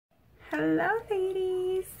Hello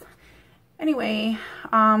ladies. Anyway,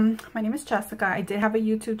 my name is Jessica. I did have a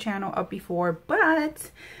YouTube channel up before,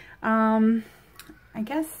 but I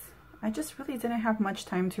guess I just really didn't have much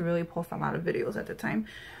time to really post a lot of videos at the time.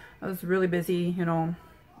 I was really busy, you know,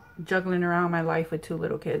 juggling around my life with 2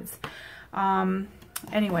 little kids.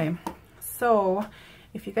 Anyway, so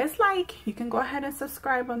if you guys like, you can go ahead and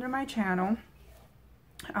subscribe under my channel.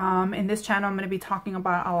 In this channel, I'm going to be talking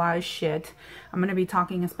about a lot of shit. I'm going to be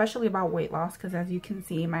talking especially about weight loss because, as you can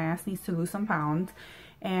see, my ass needs to lose some pounds.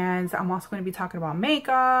 And I'm also going to be talking about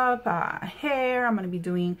makeup, hair. I'm going to be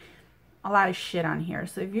doing a lot of shit on here.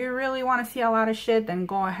 So if you really want to see a lot of shit, then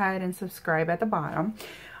go ahead and subscribe at the bottom.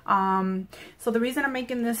 So the reason I'm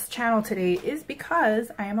making this channel today is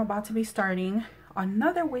because I am about to be starting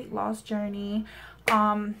another weight loss journey.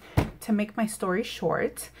 To make my story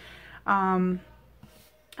short,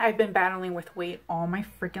 I've been battling with weight all my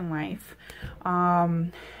freaking life.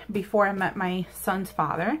 Before I met my son's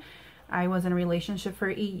father, I was in a relationship for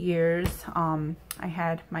 8 years. I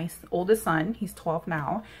had my oldest son, he's 12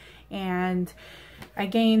 now, and I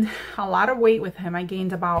gained a lot of weight with him. I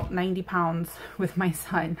gained about 90 pounds with my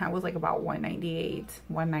son. I was like about 198,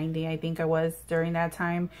 190 I think I was during that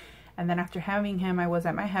time. And then after having him, I was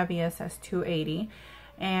at my heaviest as 280.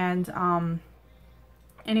 And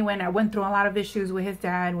anyway, I went through a lot of issues with his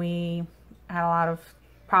dad. We had a lot of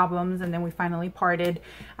problems, and then we finally parted.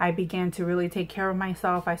 I began to really take care of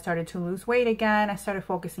myself. I started to lose weight again. I started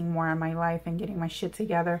focusing more on my life and getting my shit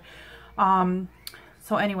together.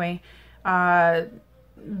 So anyway,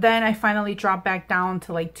 then I finally dropped back down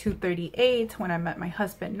to like 238 when I met my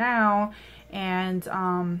husband now. And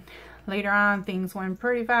later on, things went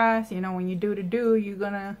pretty fast. You know, when you do the do, you're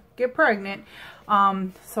gonna get pregnant.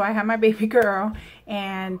 So I had my baby girl,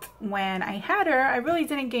 and when I had her, I really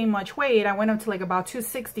didn't gain much weight. I went up to like about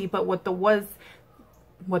 260, but what the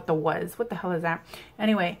hell is that?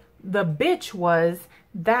 Anyway, the bitch was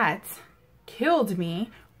that killed me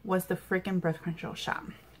was the freaking birth control shot.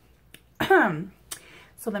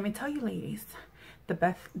 So let me tell you ladies, the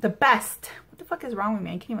best, what the fuck is wrong with me?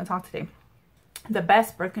 I can't even talk today. The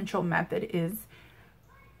best birth control method is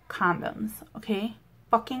condoms, okay?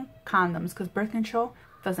 Fucking condoms, because birth control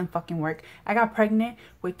doesn't fucking work. I got pregnant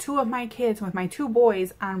with 2 of my kids, with my 2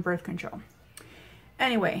 boys, on birth control.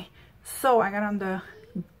 Anyway, so I got on the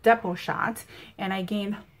depot shot, and I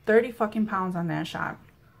gained 30 fucking pounds on that shot.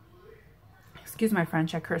 Excuse my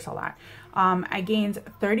French, I curse a lot. I gained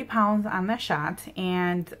 30 pounds on that shot,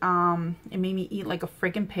 and it made me eat like a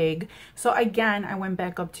freaking pig. So again, I went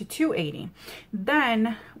back up to 280.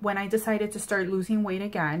 Then when I decided to start losing weight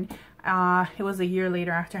again, it was a year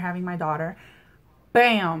later after having my daughter,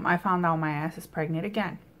 bam, I found out my ass is pregnant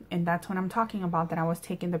again. And that's when I'm talking about that I was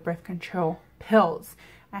taking the birth control pills.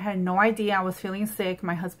 I had no idea. I was feeling sick.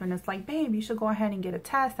 My husband is like, babe, you should go ahead and get a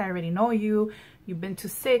test. I already know you. You've been too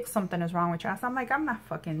sick. Something is wrong with your ass. I'm like, I'm not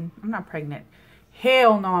pregnant.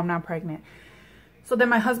 Hell no, I'm not pregnant. So then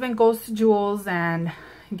my husband goes to Jules and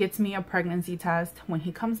gets me a pregnancy test. When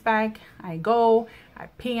he comes back, I go, I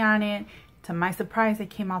pee on it. To my surprise, I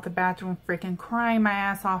came out the bathroom freaking crying my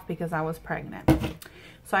ass off because I was pregnant.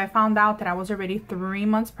 So I found out that I was already 3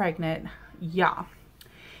 months pregnant. Yeah.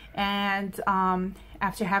 And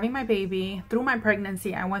after having my baby, through my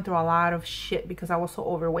pregnancy, I went through a lot of shit because I was so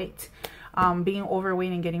overweight. Being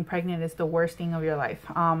overweight and getting pregnant is the worst thing of your life.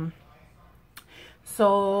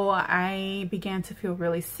 So I began to feel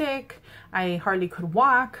really sick. I hardly could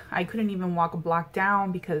walk. I couldn't even walk a block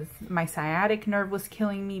down because my sciatic nerve was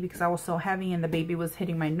killing me because I was so heavy and the baby was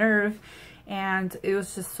hitting my nerve. And it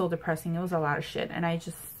was just so depressing. It was a lot of shit. And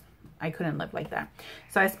I couldn't live like that.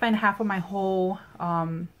 So I spent half of my whole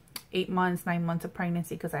 8 months, 9 months of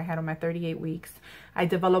pregnancy, because I had on my 38 weeks. I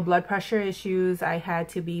developed blood pressure issues. I had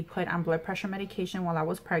to be put on blood pressure medication while I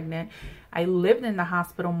was pregnant. I lived in the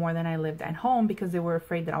hospital more than I lived at home because they were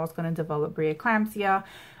afraid that I was going to develop preeclampsia,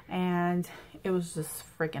 and it was just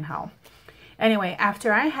freaking hell. Anyway,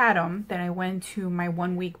 after I had them, then I went to my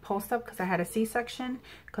 1 week post-op because I had a C-section,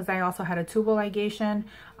 because I also had a tubal ligation.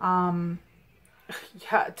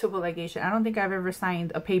 Yeah, tubal ligation. I don't think I've ever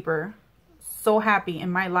signed a paper so happy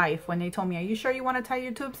in my life when they told me, are you sure you want to tie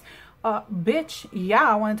your tubes? Bitch, yeah,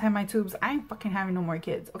 I want to tie my tubes. I ain't fucking having no more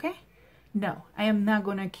kids, okay? No, I am not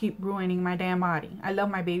going to keep ruining my damn body. I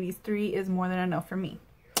love my babies. 3 is more than enough for me.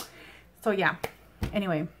 So yeah,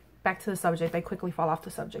 anyway, back to the subject. I quickly fall off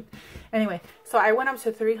the subject. Anyway, so I went up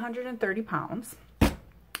to 330 pounds.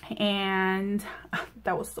 and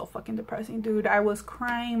that was so fucking depressing, dude. I was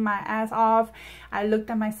crying my ass off. I looked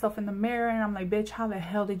at myself in the mirror and I'm like, bitch, how the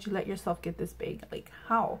hell did you let yourself get this big? Like,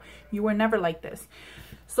 how? You were never like this.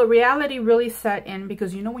 So reality really set in,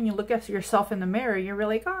 because you know when you look at yourself in the mirror, you're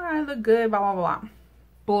really like, oh, I look good, blah, blah, blah.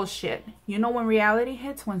 Bullshit. You know when reality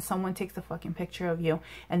hits? When someone takes a fucking picture of you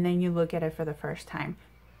and then you look at it for the first time.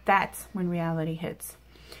 That's when reality hits.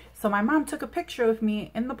 So my mom took a picture of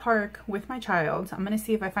me in the park with my child. I'm going to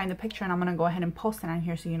see if I find the picture and I'm going to go ahead and post it on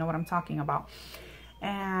here so you know what I'm talking about.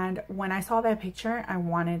 And when I saw that picture, I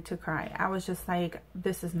wanted to cry. I was just like,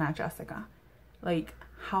 this is not Jessica. Like,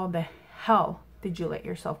 how the hell did you let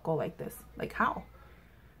yourself go like this? Like, how?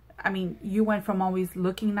 I mean, you went from always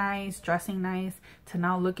looking nice, dressing nice, to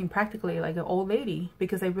now looking practically like an old lady,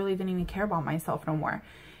 because I really didn't even care about myself no more.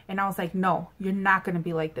 And I was like, no, you're not going to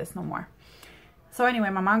be like this no more. So anyway,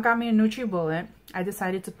 my mom got me a NutriBullet. I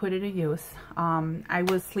decided to put it to use. I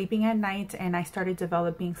was sleeping at night and I started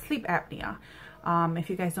developing sleep apnea. If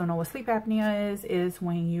you guys don't know what sleep apnea is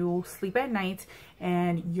when you sleep at night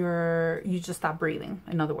and you just stop breathing,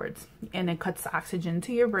 in other words, and it cuts oxygen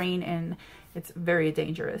to your brain, and it's very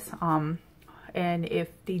dangerous. And if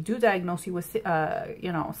they do diagnose you with sleep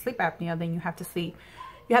apnea, then you have to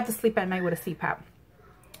sleep at night with a CPAP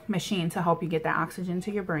machine to help you get that oxygen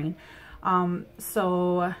to your brain.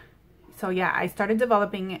 So yeah, I started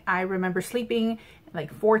developing. I remember sleeping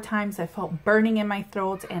like 4 times. I felt burning in my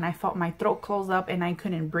throat and I felt my throat close up and I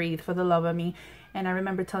couldn't breathe for the love of me. And I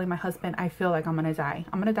remember telling my husband, I feel like I'm gonna die.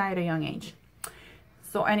 I'm gonna die at a young age.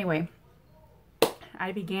 So anyway,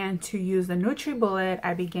 I began to use the NutriBullet.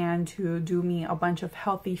 I began to do me a bunch of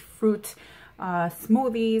healthy fruit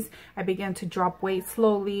smoothies. I began to drop weight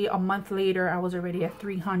slowly. A month later, I was already at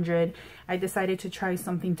 300. I decided to try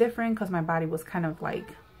something different because my body was kind of like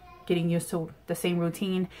getting used to the same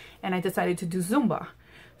routine, and I decided to do Zumba.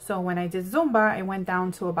 So when I did Zumba, I went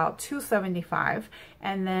down to about 275,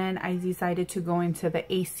 and then I decided to go into the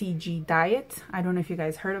ACG diet. I don't know if you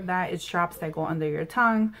guys heard of that. It's drops that go under your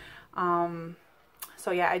tongue.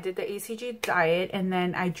 So yeah, I did the ACG diet, and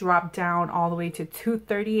then I dropped down all the way to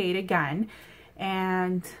 238 again,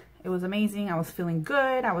 and it was amazing. I was feeling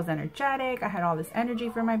good. I was energetic. I had all this energy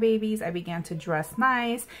for my babies. I began to dress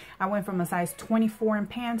nice. I went from a size 24 in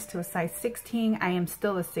pants to a size 16. I am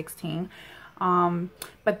still a 16.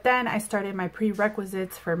 But then I started my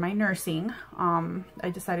prerequisites for my nursing. I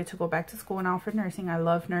decided to go back to school now for nursing. I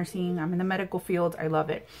love nursing. I'm in the medical field. I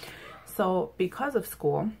love it. So because of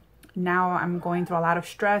school, now I'm going through a lot of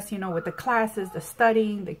stress, you know, with the classes, the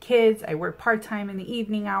studying, the kids. I work part-time in the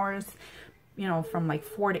evening hours, you know, from like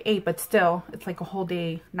 4 to 8, but still it's like a whole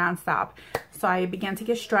day nonstop. So I began to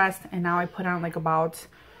get stressed, and now I put on like about,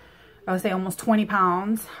 I would say almost 20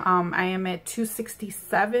 pounds. I am at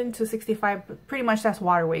 267, 265, pretty much that's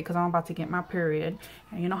water weight because I'm about to get my period.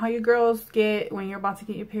 And you know how you girls get when you're about to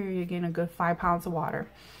get your period, you're getting a good 5 pounds of water.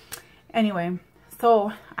 Anyway,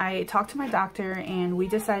 so I talked to my doctor and we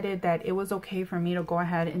decided that it was okay for me to go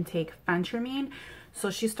ahead and take phentermine. So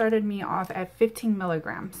she started me off at 15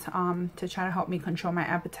 milligrams to try to help me control my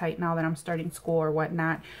appetite now that I'm starting school or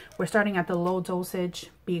whatnot. We're starting at the low dosage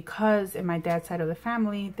because in my dad's side of the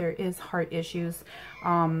family, there is heart issues,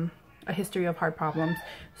 a history of heart problems.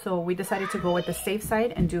 So we decided to go with the safe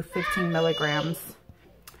side and do 15 milligrams.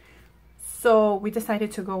 So we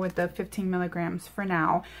decided to go with the 15 milligrams for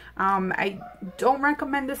now. I don't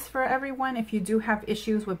recommend this for everyone. If you do have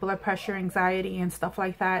issues with blood pressure, anxiety, and stuff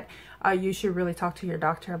like that, you should really talk to your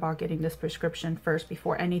doctor about getting this prescription first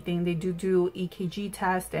before anything. They do EKG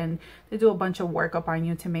test and they do a bunch of workup on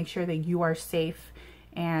you to make sure that you are safe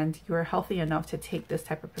and you're healthy enough to take this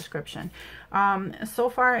type of prescription. So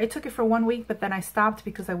far I took it for 1 week, but then I stopped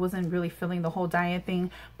because I wasn't really feeling the whole diet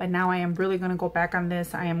thing. But now I am really going to go back on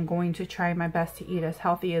this. I am going to try my best to eat as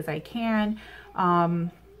healthy as I can.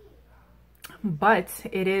 But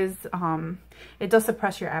it is it does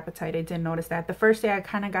suppress your appetite. I did notice that. The first day I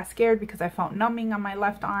kind of got scared because I felt numbing on my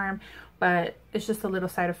left arm, but it's just a little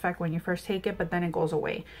side effect when you first take it, but then it goes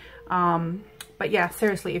away. But yeah,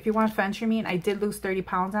 seriously, if you want phentermine, I did lose 30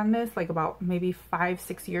 pounds on this, like about maybe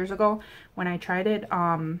 5-6 years ago when I tried it.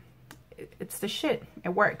 It's the shit. It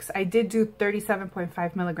works. I did do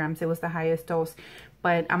 37.5 milligrams. It was the highest dose,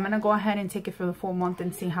 but I'm going to go ahead and take it for the full month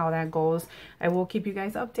and see how that goes. I will keep you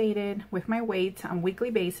guys updated with my weight on a weekly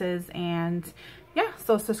basis. And yeah,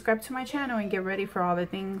 so subscribe to my channel and get ready for all the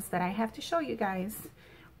things that I have to show you guys.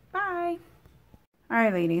 Bye. All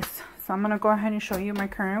right, ladies. So I'm going to go ahead and show you my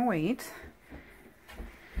current weight.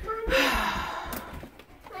 Mommy,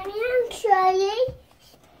 I'm trying.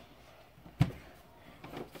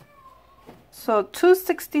 So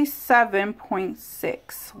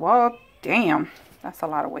 267.6. Well, damn. That's a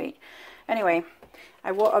lot of weight. Anyway,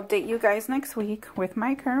 I will update you guys next week with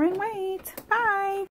my current weight. Bye.